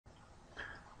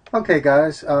Okay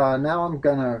guys, now I'm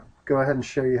going to go ahead and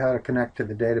show you how to connect to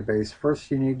the database. First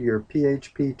you need your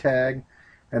PHP tag,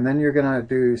 and then you're going to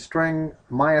do string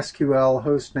MySQL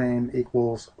hostname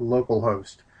equals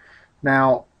localhost.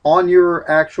 Now on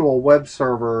your actual web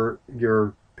server,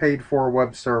 your paid for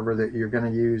web server that you're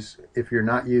going to use if you're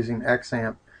not using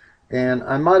XAMPP, and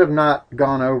I might have not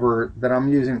gone over that I'm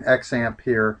using XAMPP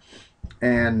here,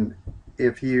 and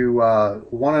if you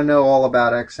want to know all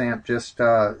about XAMPP, just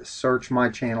search my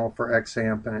channel for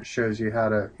XAMPP and it shows you how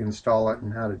to install it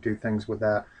and how to do things with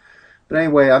that. But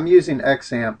anyway, I'm using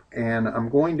XAMPP and I'm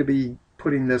going to be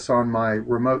putting this on my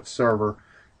remote server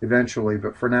eventually,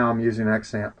 but for now I'm using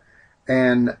XAMPP.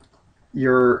 And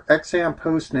your XAMPP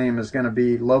host name is going to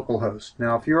be localhost.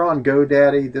 Now if you're on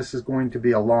GoDaddy, this is going to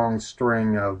be a long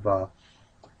string of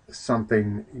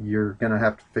something. You're going to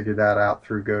have to figure that out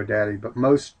through GoDaddy, but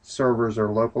most servers are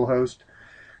localhost.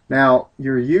 Now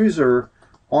your user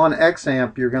on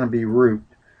XAMPP, you're going to be root,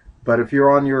 but if you're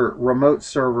on your remote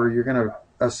server, you're going to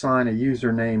assign a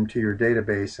username to your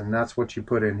database, and that's what you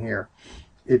put in here.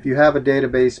 If you have a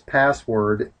database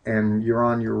password and you're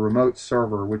on your remote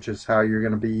server, which is how you're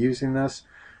going to be using this,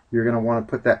 you're going to want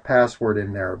to put that password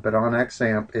in there, but on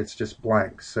XAMPP it's just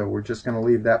blank, so we're just going to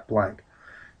leave that blank.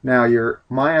 Now your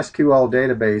MySQL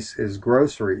database is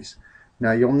Groceries.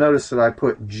 Now you'll notice that I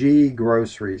put G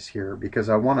Groceries here because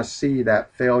I want to see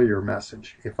that failure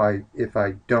message if I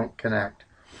don't connect.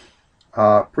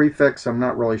 Prefix, I'm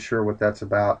not really sure what that's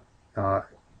about.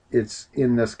 It's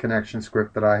in this connection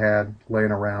script that I had laying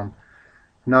around.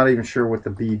 Not even sure what the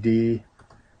BD.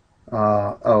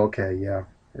 Oh, okay, yeah,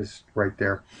 is right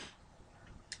there.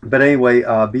 But anyway,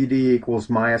 BD equals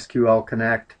MySQL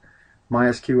connect,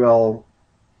 MySQL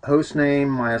hostname,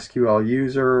 MySQL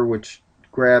user, which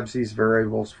grabs these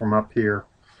variables from up here.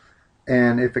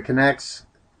 And if it connects,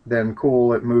 then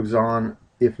cool, it moves on.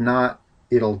 If not,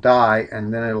 it'll die,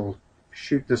 and then it'll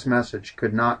shoot this message,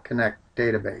 could not connect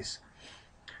database.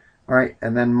 Alright,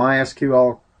 and then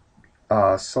MySQL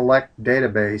select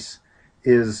database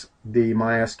is the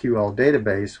MySQL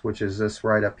database, which is this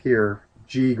right up here,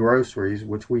 G Groceries,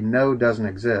 which we know doesn't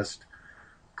exist,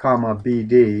 comma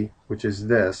BD, which is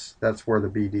this, that's where the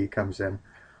BD comes in,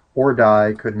 or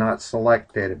die, could not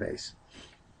select database.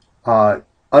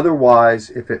 Otherwise,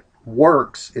 if it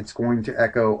works, it's going to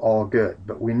echo all good,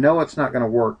 but we know it's not going to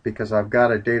work because I've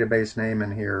got a database name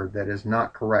in here that is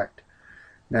not correct.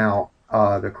 Now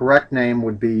the correct name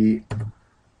would be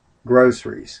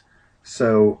Groceries,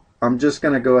 so I'm just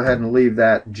going to go ahead and leave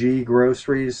that G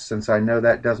Groceries since I know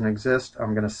that doesn't exist.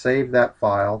 I'm going to save that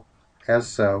file as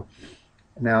so.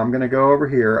 Now I'm going to go over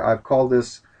here. I've called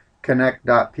this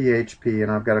connect.php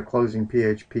and I've got a closing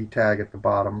PHP tag at the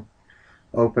bottom,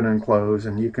 open and close,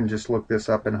 and you can just look this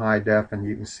up in high def and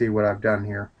you can see what I've done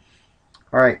here.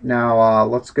 Alright, now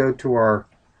let's go to our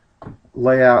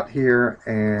layout here,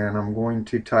 and I'm going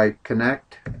to type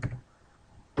connect,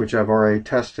 which I've already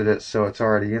tested it, so it's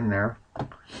already in there.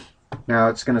 Now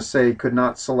it's going to say could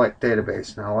not select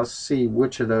database. Now let's see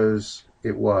which of those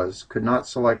it was. Could not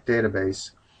select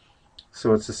database.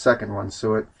 So it's the second one.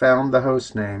 So it found the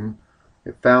host name,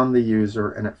 it found the user,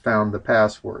 and it found the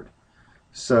password.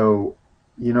 So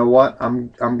you know what?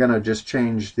 I'm going to just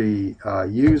change the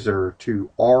user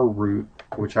to rroot,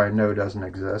 which I know doesn't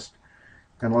exist.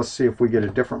 And let's see if we get a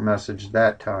different message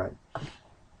that time.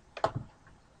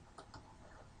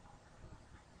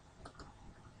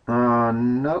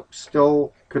 Nope,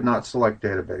 still could not select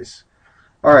database.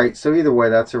 Alright, so either way,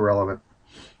 that's irrelevant,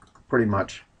 pretty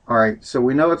much. Alright, so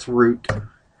we know it's root,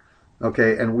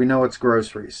 okay, and we know it's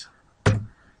Groceries.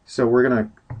 So we're going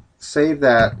to save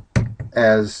that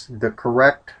as the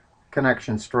correct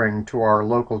connection string to our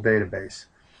local database.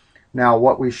 Now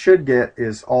what we should get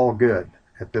is all good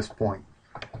at this point.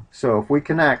 So if we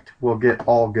connect, we'll get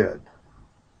all good.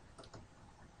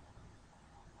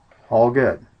 All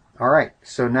good. Alright,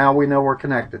 so now we know we're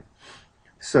connected.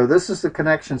 So this is the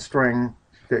connection string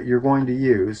that you're going to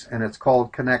use, and it's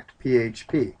called connect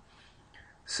PHP.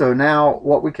 So now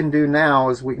what we can do now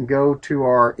is we can go to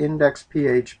our index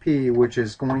PHP, which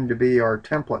is going to be our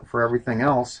template for everything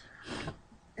else,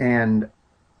 and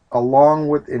along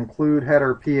with include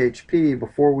header PHP,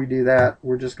 before we do that,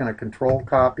 we're just going to control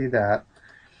copy that.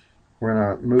 We're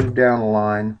going to move down the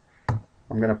line.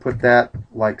 I'm going to put that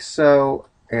like so,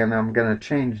 and I'm going to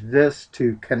change this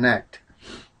to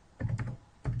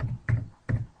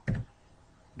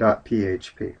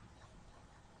connect.php.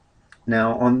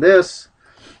 Now on this,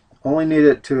 only need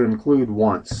it to include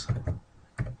once.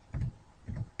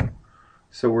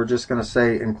 So we're just going to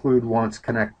say include once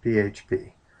connect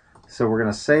PHP. So we're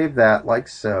going to save that like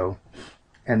so.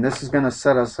 and this is going to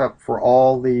set us up for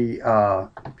all the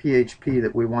PHP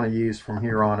that we want to use from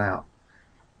here on out.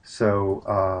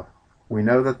 So we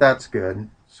know that that's good.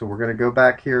 So we're going to go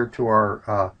back here to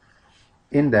our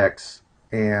index,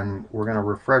 and we're going to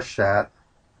refresh that,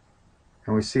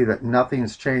 and we see that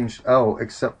nothing's changed,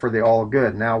 except for the all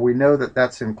good. Now we know that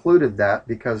that's included that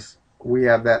because we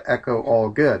have that echo all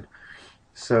good.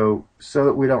 So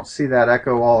that we don't see that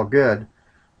echo all good,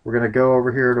 we're going to go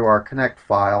over here to our connect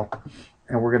file,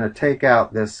 and we're going to take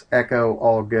out this echo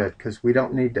all good, because we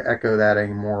don't need to echo that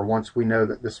anymore once we know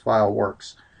that this file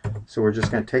works. So we're just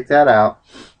going to take that out,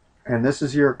 and this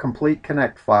is your complete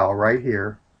connect file right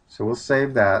here. So we'll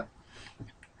save that.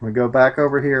 We go back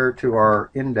over here to our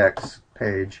index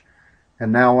page,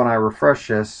 and now when I refresh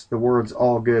this, the words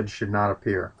all good should not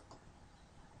appear.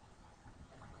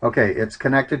 Okay, it's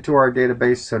connected to our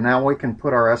database, so now we can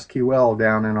put our SQL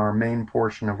down in our main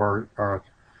portion of our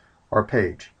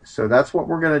page. So that's what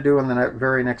we're going to do in the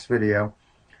very next video.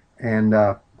 And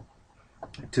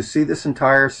to see this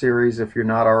entire series, if you're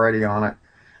not already on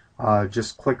it,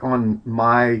 just click on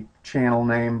my channel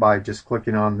name by just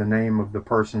clicking on the name of the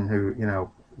person who,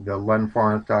 the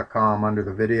lenfarneth.com under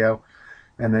the video,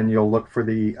 and then you'll look for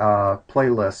the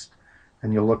playlist,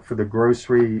 and you'll look for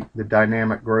the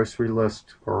dynamic grocery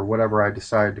list, or whatever I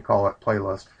decide to call it,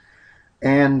 playlist.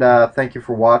 And thank you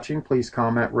for watching. Please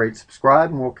comment, rate,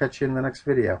 subscribe, and we'll catch you in the next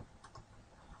video.